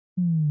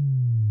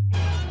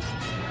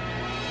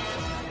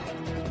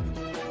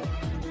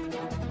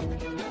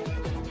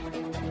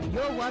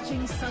You're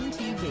watching Sun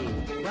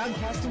TV,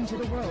 broadcasting to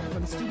the world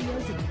from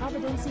studios in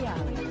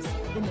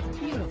Providenciales, in the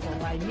beautiful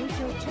by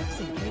nature Turks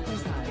and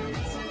Caicos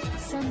Islands.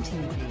 Sun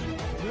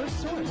TV, your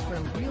source for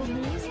real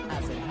news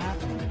as it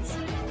happens.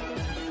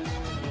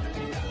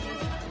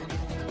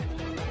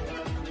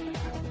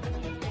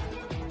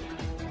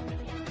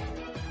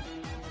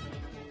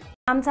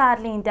 I'm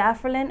Tadleen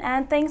Dafferlin,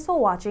 and thanks for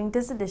watching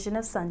this edition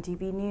of Sun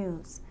TV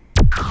News.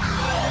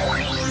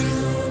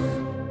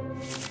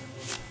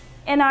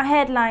 In our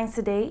headlines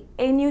today,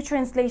 a new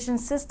translation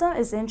system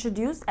is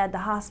introduced at the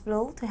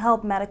hospital to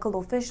help medical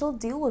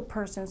officials deal with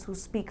persons who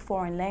speak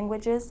foreign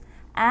languages,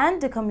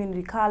 and the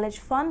Community College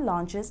Fund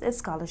launches its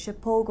scholarship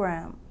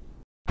program.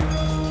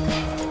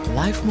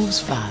 Life moves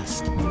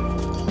fast.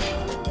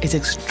 It's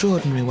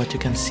extraordinary what you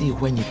can see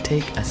when you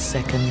take a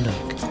second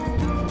look.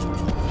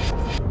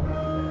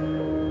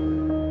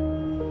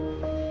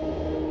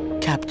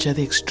 Capture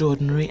the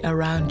extraordinary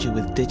around you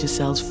with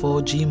Digicel's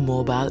 4G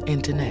mobile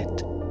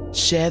internet.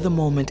 Share the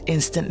moment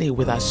instantly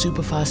with our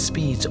superfast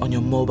speeds on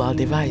your mobile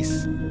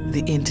device.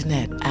 The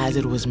internet as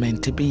it was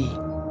meant to be.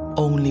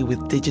 Only with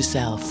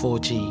Digicel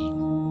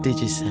 4G.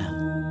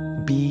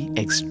 Digicel. Be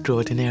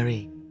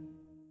extraordinary.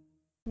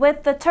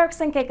 With the Turks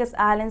and Caicos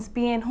Islands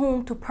being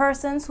home to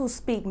persons who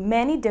speak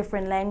many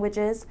different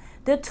languages,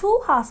 the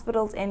two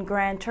hospitals in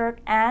Grand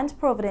Turk and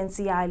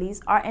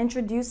Providenciales are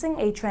introducing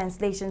a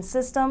translation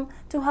system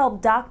to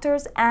help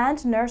doctors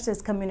and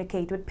nurses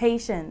communicate with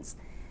patients.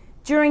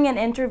 During an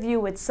interview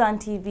with Sun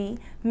TV,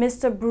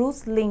 Mr.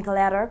 Bruce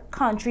Linkletter,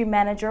 country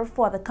manager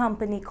for the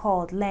company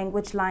called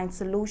Language Line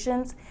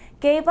Solutions,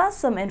 gave us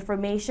some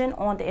information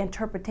on the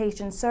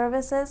interpretation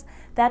services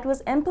that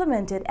was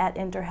implemented at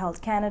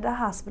InterHealth Canada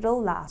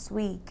Hospital last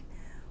week.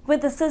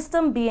 With the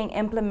system being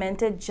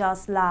implemented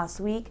just last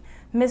week,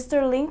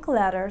 Mr.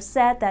 Linkletter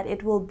said that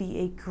it will be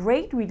a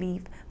great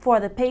relief for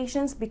the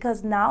patients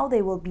because now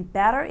they will be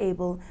better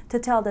able to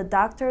tell the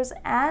doctors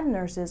and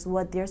nurses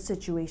what their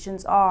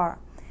situations are.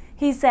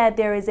 He said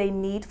there is a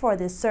need for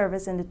this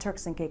service in the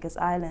Turks and Caicos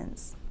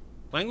Islands.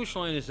 Language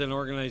Line is an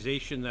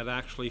organization that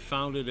actually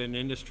founded an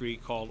industry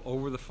called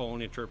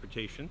over-the-phone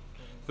interpretation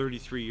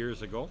 33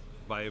 years ago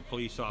by a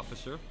police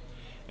officer.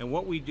 And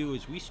what we do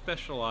is we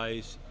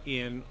specialize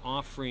in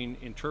offering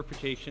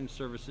interpretation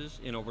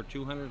services in over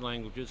 200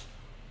 languages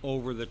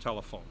over the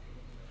telephone.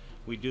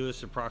 We do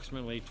this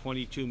approximately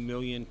 22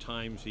 million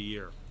times a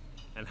year.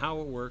 And how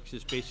it works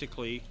is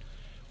basically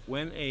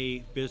when a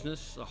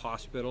business, a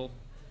hospital,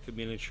 could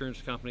be an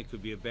insurance company,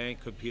 could be a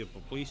bank, could be a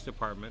police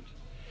department,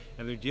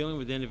 and they're dealing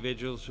with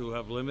individuals who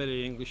have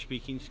limited English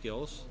speaking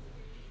skills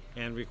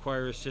and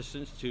require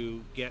assistance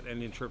to get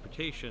an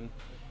interpretation.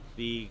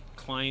 The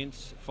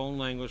client's phone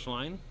language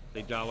line,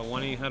 they dial a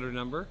 1-800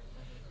 number,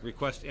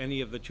 request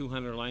any of the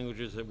 200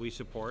 languages that we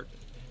support,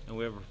 and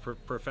we have a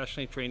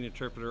professionally trained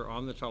interpreter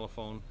on the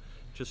telephone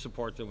to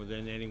support them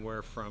within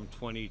anywhere from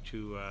 20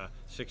 to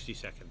 60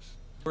 seconds.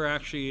 We're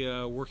actually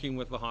working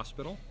with the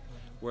hospital,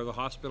 where the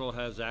hospital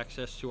has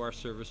access to our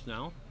service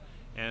now.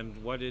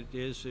 And what it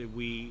is,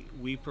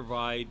 we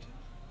provide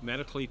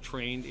medically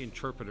trained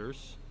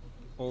interpreters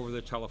over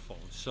the telephone.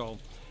 So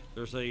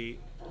there's a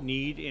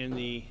need in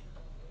the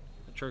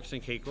Turks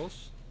and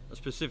Caicos. A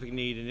specific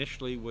need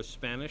initially was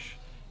Spanish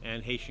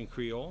and Haitian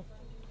Creole,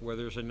 where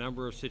there's a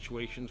number of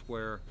situations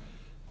where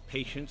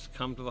patients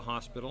come to the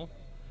hospital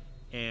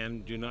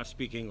and do not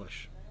speak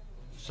English.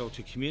 So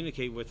to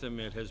communicate with them,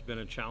 it has been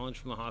a challenge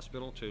from the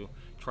hospital to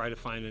try to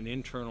find an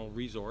internal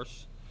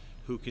resource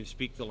who can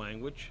speak the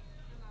language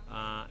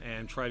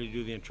and try to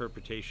do the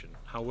interpretation.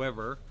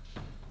 However,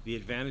 the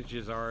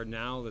advantages are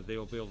now that they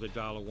will be able to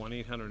dial a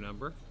 1-800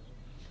 number,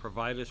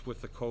 provide us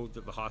with the code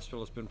that the hospital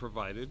has been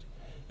provided,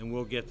 and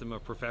we'll get them a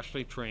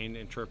professionally trained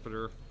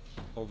interpreter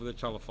over the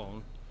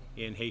telephone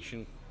in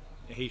Haitian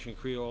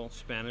Creole,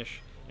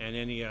 Spanish, and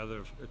any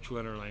other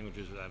 200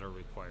 languages that are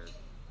required.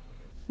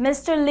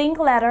 Mr.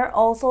 Linkletter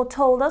also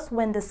told us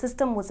when the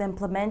system was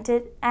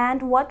implemented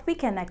and what we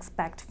can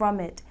expect from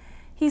it.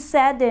 He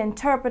said the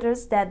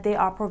interpreters that they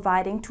are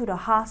providing to the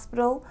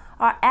hospital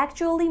are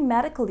actually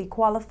medically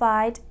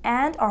qualified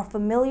and are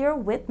familiar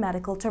with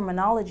medical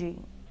terminology.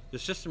 The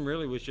system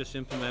really was just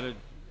implemented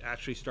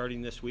actually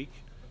starting this week.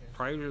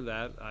 Prior to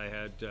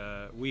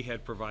that, we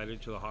had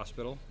provided to the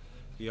hospital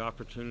the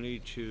opportunity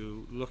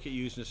to look at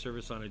using the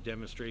service on a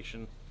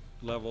demonstration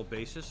level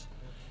basis,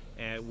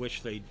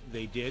 which they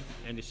did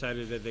and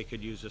decided that they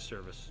could use the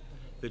service.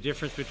 The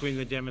difference between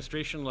the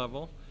demonstration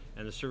level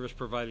and the service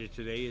provided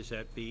today is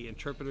that the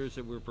interpreters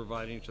that we're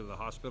providing to the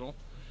hospital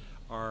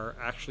are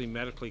actually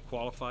medically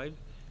qualified,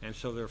 and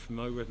so they're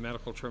familiar with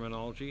medical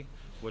terminology,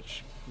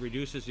 which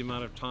reduces the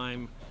amount of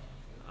time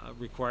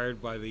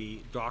required by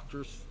the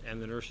doctors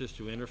and the nurses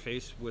to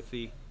interface with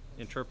the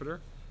interpreter,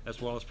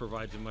 as well as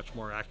provides a much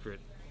more accurate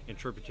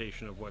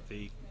interpretation of what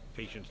the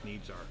patient's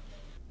needs are.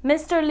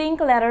 Mr.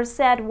 Linkletter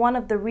said one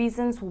of the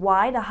reasons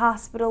why the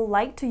hospital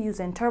like to use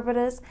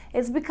interpreters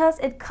is because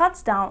it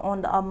cuts down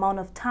on the amount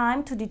of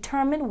time to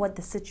determine what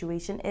the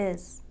situation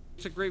is.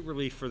 It's a great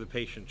relief for the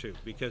patient too,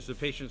 because the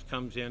patient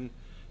comes in,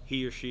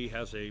 he or she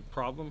has a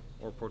problem,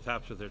 or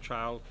perhaps with their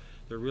child.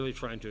 They're really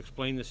trying to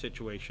explain the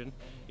situation.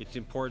 It's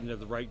important that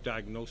the right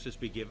diagnosis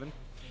be given.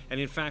 And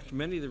in fact,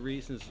 one of the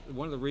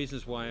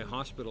reasons why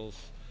hospitals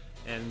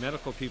and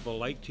medical people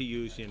like to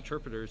use the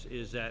interpreters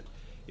is that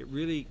it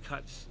really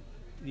cuts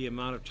the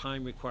amount of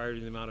time required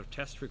and the amount of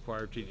tests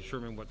required to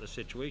determine what the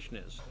situation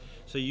is.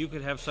 So you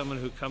could have someone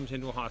who comes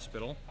into a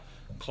hospital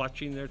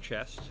clutching their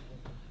chest,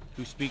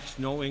 who speaks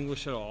no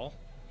English at all,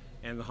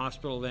 and the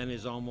hospital then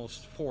is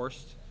almost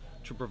forced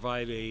to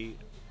provide a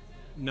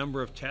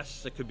number of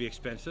tests that could be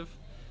expensive,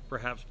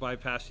 perhaps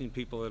bypassing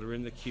people that are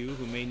in the queue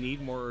who may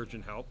need more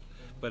urgent help,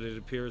 but it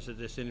appears that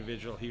this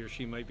individual, he or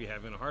she, might be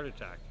having a heart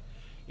attack.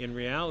 In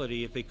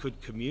reality, if they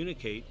could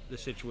communicate the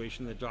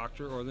situation, the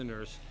doctor or the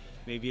nurse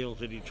may be able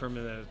to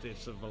determine that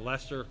it's of a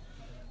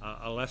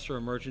lesser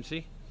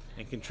emergency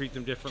and can treat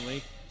them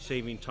differently,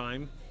 saving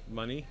time,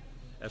 money,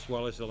 as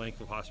well as the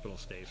length of hospital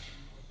stays.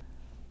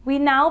 We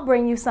now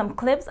bring you some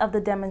clips of the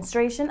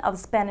demonstration of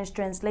Spanish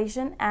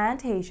translation and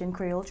Haitian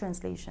Creole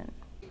translation.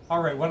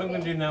 All right, what I'm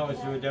going to do now is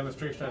do a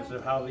demonstration as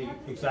to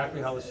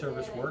exactly how the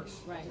service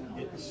works.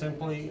 It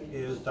simply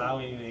is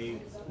dialing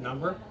a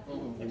number.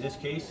 In this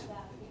case,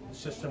 the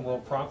system will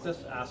prompt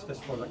us, ask us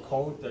for the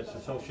code that's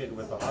associated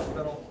with the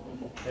hospital.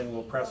 Then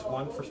we'll press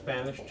 1 for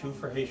Spanish, 2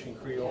 for Haitian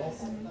Creole,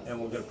 and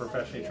we'll get a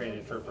professionally trained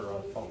interpreter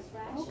on the phone.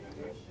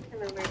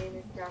 Hello, my name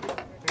is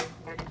Jocelyn.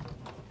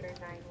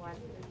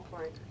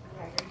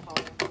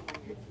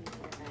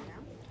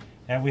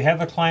 And we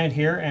have a client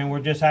here, and we're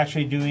just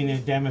actually doing a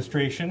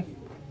demonstration.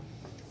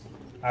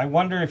 I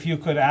wonder if you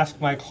could ask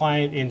my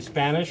client in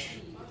Spanish,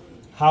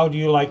 how do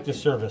you like the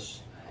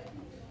service?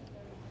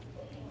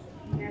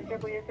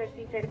 Gracias, voy a ser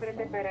su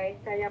intérprete para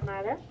esta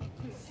llamada.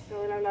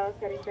 Todo el hablado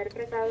será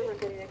interpretado y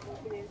mantenido en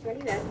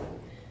confidencialidad.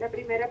 La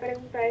primera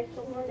pregunta es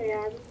 ¿cómo le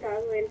ha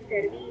gustado el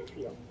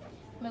servicio?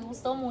 Me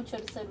gustó mucho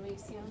el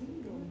servicio.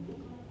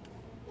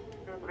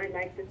 I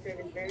like the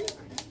service very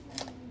much.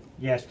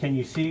 Yes, can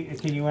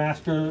you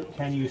ask her,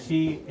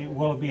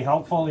 will it be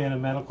helpful in a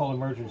medical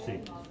emergency?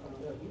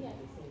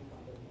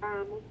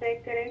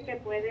 ¿Usted cree que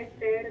puede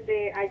ser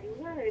de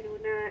ayuda en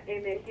una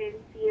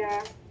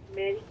emergencia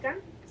médica?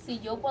 Si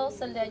yo puedo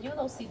ser de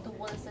ayuda o si tú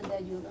puedes ser de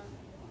ayuda.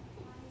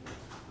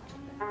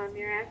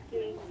 You're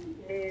asking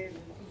if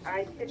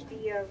I could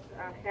be of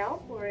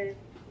help or if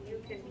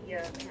you can be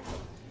of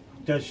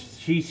help. Does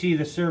she see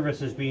the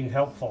service as being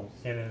helpful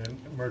in an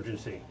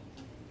emergency?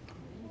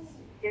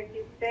 Que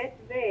si usted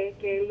ve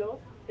que los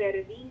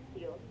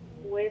servicios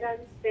puedan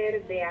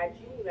ser de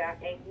ayuda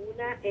en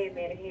una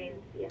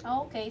emergencia.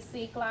 Ok,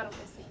 sí, claro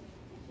que sí.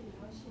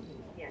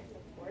 Yes,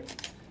 of course.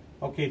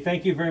 Okay,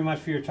 thank you very much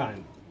for your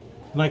time.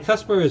 My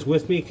customer is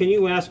with me. Can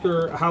you ask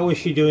her how is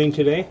she doing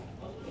today?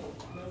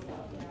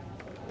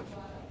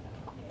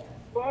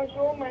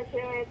 Bonjour, ma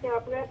chère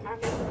interprète,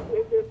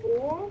 Amélie de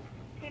Bourg.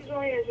 Qui joue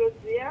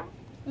aujourd'hui?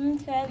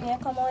 Très bien,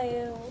 comment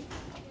est-vous?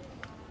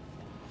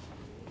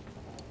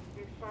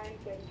 Fine,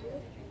 thank you.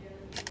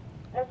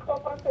 Est-ce qu'on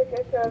pense que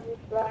ce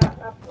service-là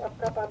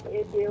est capable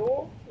d'aider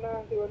dans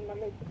l'environnement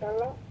médical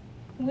là?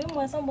 Oui,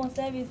 moi, c'est un bon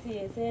service,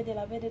 c'est de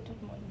la vie de tout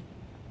le monde.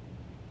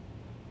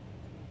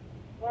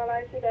 Well,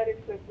 I see that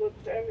it's a good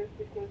service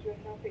because you're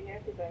helping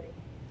everybody.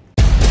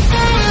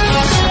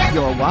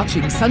 You're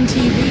watching Sun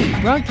TV,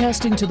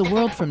 broadcasting to the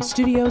world from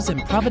studios in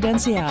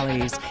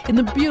Providenciales, in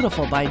the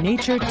beautiful by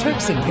nature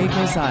Turks and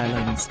Caicos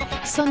Islands.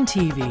 Sun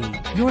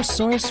TV, your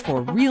source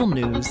for real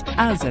news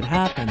as it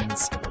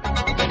happens.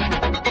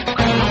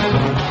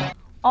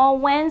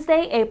 On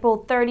Wednesday,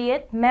 April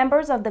 30th,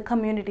 members of the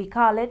community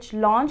college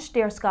launched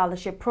their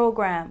scholarship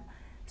program.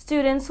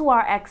 Students who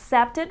are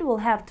accepted will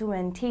have to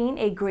maintain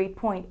a grade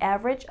point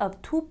average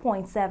of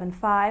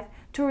 2.75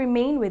 to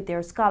remain with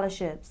their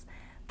scholarships.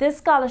 This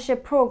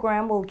scholarship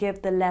program will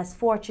give the less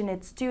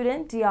fortunate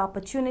student the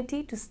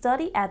opportunity to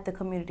study at the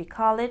community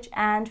college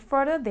and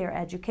further their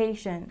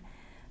education.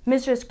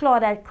 Mrs.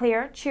 Claudette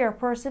Clare,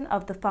 chairperson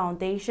of the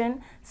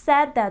foundation,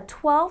 said that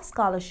 12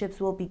 scholarships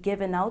will be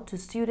given out to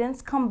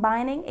students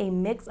combining a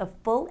mix of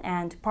full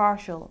and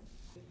partial.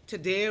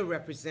 Today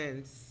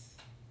represents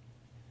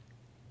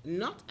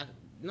not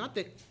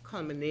the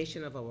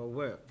culmination of our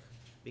work,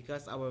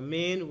 because our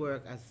main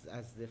work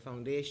as the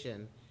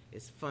foundation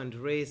is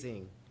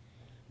fundraising,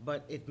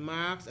 but it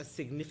marks a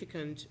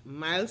significant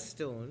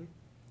milestone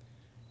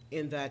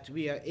in that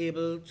we are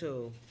able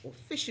to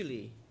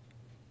officially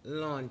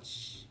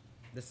launch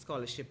the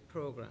scholarship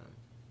program.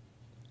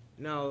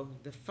 Now,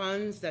 the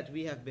funds that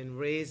we have been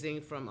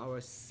raising from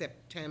our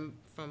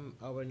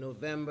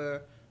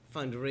November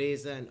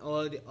fundraiser and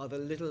all the other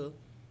little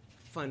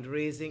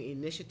fundraising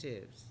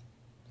initiatives,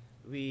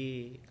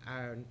 we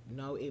are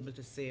now able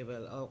to say,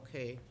 well,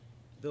 okay,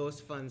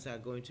 those funds are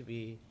going to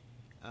be,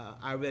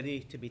 are ready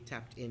to be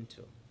tapped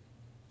into.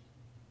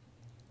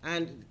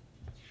 And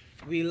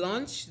we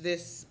launched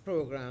this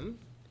program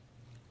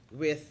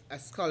with a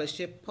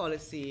scholarship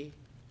policy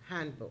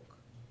handbook.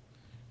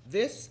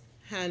 This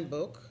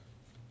handbook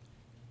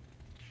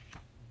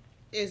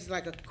is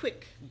like a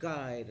quick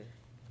guide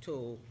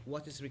to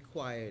what is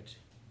required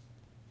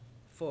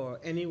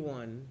for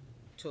anyone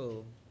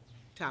to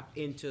tap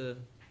into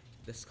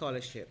the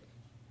scholarship.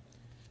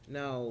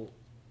 Now,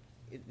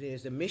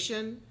 there's a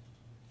mission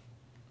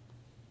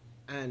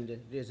and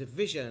there's a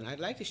vision. I'd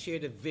like to share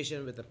the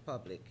vision with the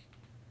public.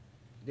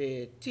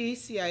 The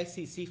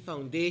TCICC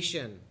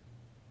Foundation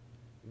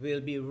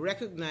will be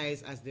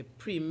recognized as the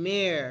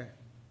premier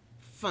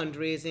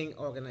fundraising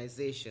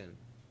organization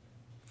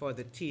for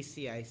the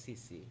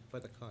TCICC, for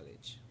the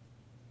college.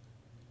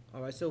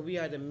 All right, so we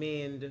are the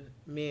main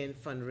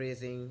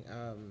fundraising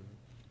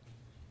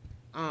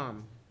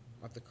arm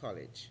of the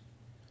college.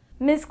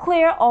 Ms.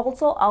 Claire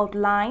also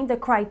outlined the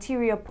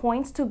criteria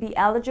points to be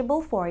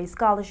eligible for a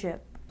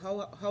scholarship.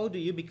 How do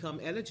you become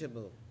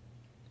eligible?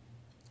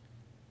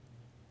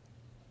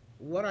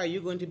 What are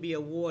you going to be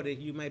awarded?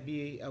 You might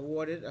be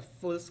awarded a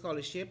full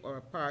scholarship or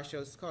a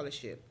partial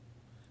scholarship.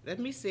 Let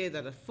me say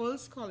that a full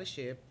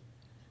scholarship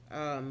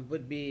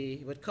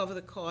would cover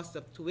the cost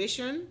of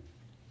tuition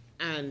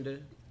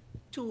and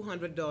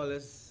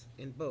 $200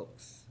 in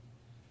books.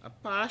 A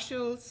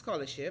partial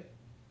scholarship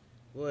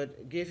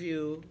would give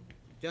you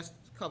just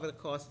cover the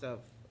cost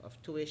of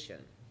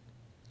tuition.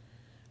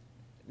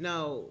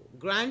 Now,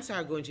 grants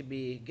are going to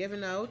be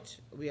given out.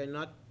 We are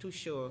not too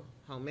sure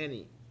how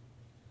many.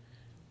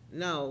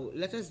 Now,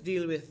 let us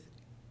deal with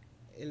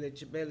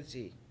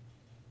eligibility.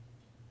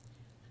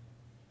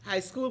 High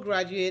school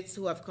graduates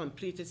who have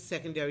completed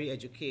secondary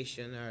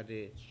education are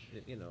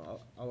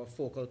our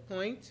focal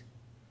point.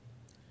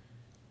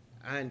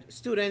 And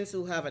students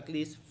who have at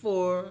least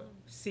 4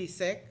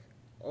 CSEC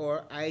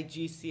or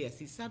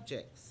IGCSE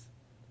subjects.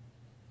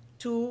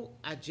 2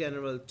 at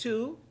General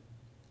 2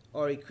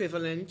 or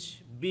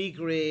equivalent B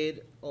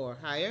grade or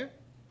higher,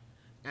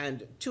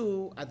 and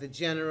 2 at the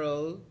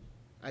General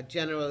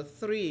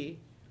 3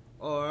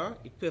 or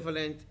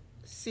equivalent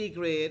C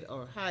grade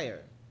or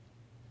higher.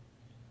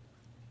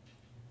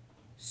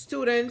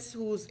 Students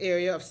whose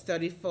area of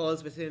study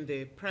falls within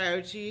the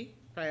priority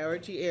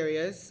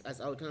areas as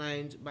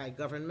outlined by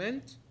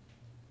government.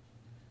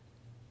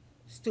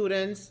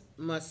 Students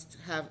must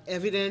have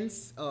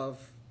evidence of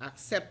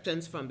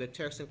acceptance from the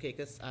Turks and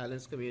Caicos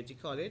Islands Community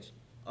College.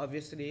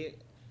 Obviously,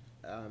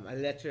 a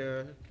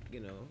letter,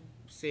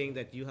 saying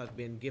that you have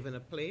been given a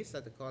place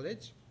at the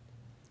college.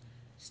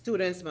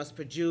 Students must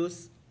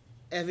produce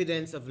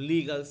evidence of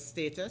legal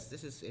status.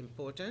 This is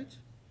important,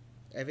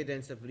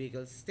 evidence of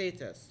legal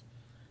status.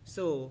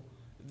 So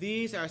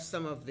these are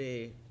some of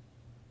the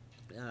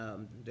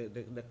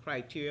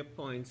criteria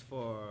points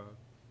for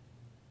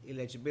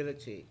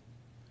eligibility.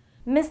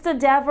 Mr.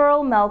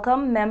 Deverell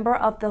Malcolm, member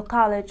of the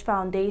College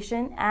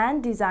Foundation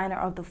and designer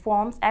of the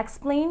forms,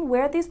 explained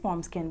where these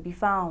forms can be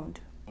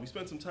found. We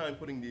spent some time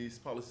putting these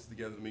policies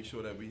together to make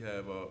sure that we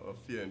have a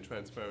fair and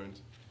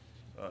transparent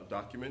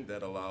document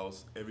that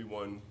allows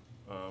everyone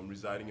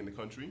residing in the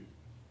country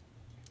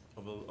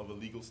of a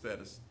legal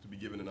status to be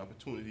given an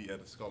opportunity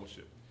at a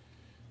scholarship.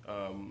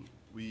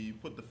 We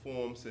put the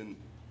forms in,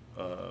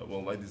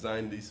 I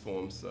designed these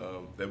forms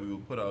that we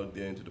will put out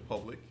there into the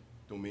public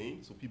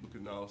domain so people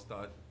can now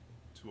start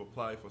to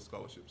apply for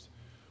scholarships.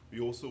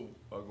 We also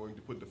are going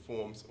to put the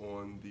forms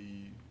on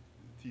the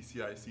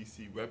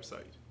TCICC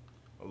website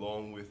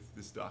along with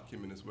this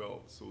document as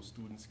well, so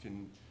students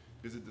can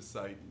visit the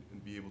site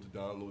and be able to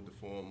download the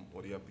form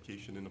or the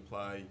application and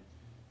apply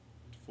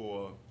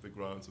for the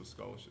grants or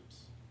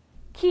scholarships.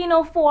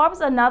 Keno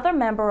Forbes, another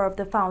member of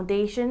the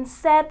foundation,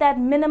 said that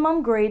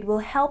minimum grade will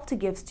help to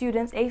give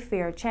students a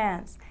fair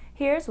chance.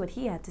 Here's what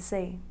he had to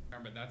say.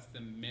 Remember, that's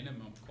the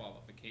minimum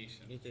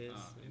qualification. It is.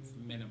 It's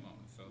minimum,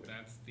 so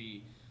that's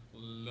the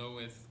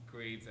lowest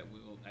grades that we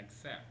will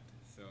accept.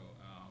 So,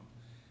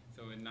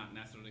 so we're not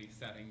necessarily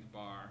setting the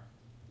bar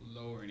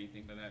low or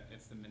anything, but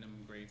it's the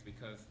minimum grades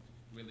because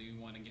really we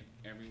want to give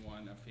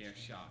everyone a fair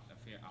shot,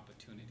 a fair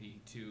opportunity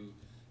to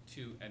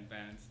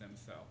advance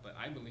themselves. But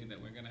I believe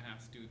that we're going to have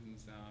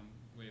students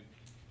with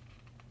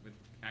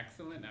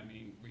excellent,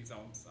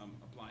 results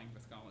applying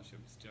for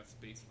scholarships just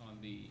based on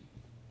the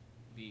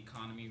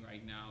economy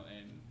right now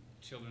and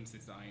children's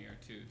desire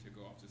to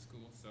go off to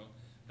school. So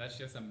that's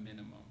just a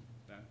minimum.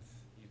 That's,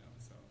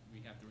 so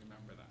we have to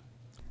remember that.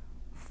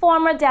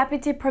 Former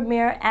Deputy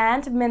Premier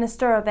and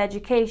Minister of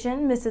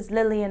Education, Mrs.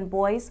 Lillian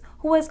Boyce,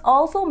 who is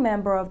also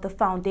member of the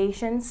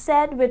foundation,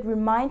 said with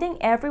reminding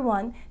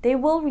everyone they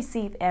will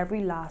receive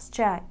every last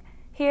check.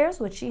 Here's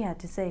what she had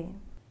to say.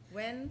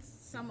 When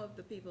some of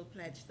the people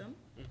pledge them,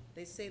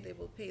 they say they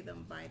will pay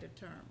them by the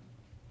term,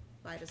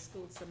 by the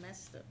school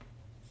semester.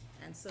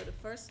 And so the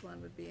first one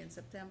would be in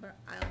September.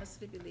 I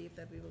honestly believe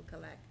that we will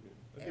collect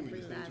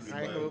every last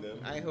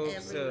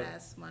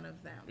one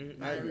of them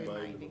by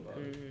reminding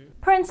them.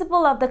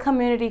 Principal of the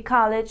community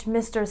college,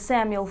 Mr.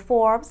 Samuel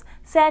Forbes,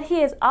 said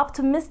he is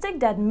optimistic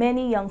that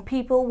many young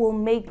people will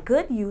make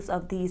good use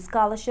of these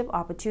scholarship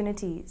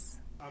opportunities.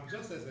 I'm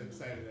just as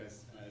excited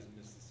as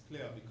Mrs.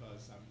 Claire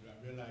because I'm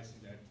realizing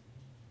that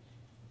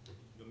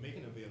you're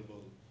making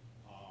available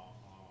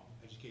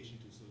education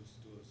to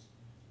those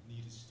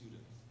needy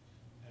students.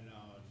 And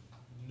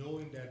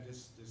knowing that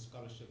this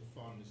scholarship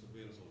fund is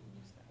available,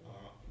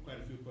 quite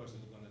a few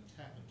persons are going to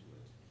tap into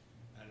it.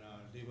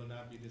 they will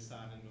not be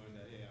disheartened knowing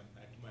that, hey,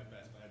 I do my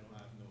best, but I don't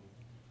have no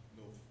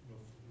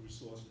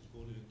resources to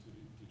go to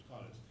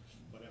college.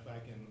 But if I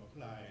can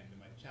apply, and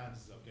my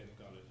chances of getting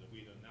college are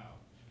greater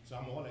now. So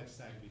I'm all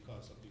excited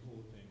because of the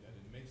whole thing that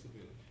it makes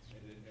available.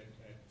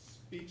 It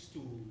speaks to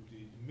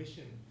the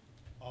mission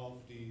of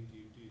the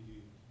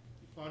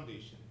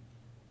foundation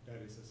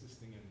that is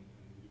assisting in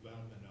the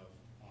development of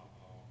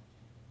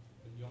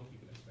young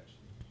people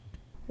especially.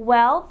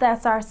 Well,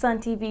 that's our Sun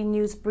TV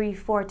News Brief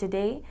for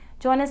today.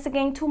 Join us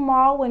again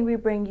tomorrow when we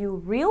bring you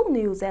real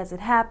news as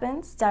it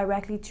happens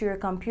directly to your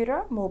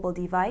computer, mobile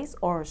device,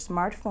 or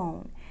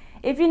smartphone.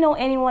 If you know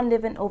anyone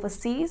living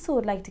overseas who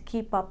would like to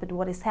keep up with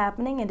what is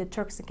happening in the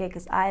Turks and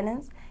Caicos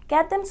Islands,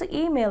 get them to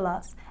email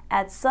us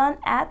at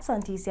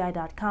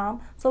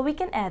sun@suntci.com so we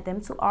can add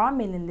them to our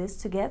mailing list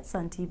to get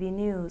Sun TV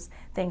news.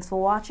 Thanks for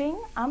watching.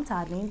 I'm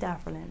Tadleen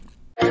Dafferlin.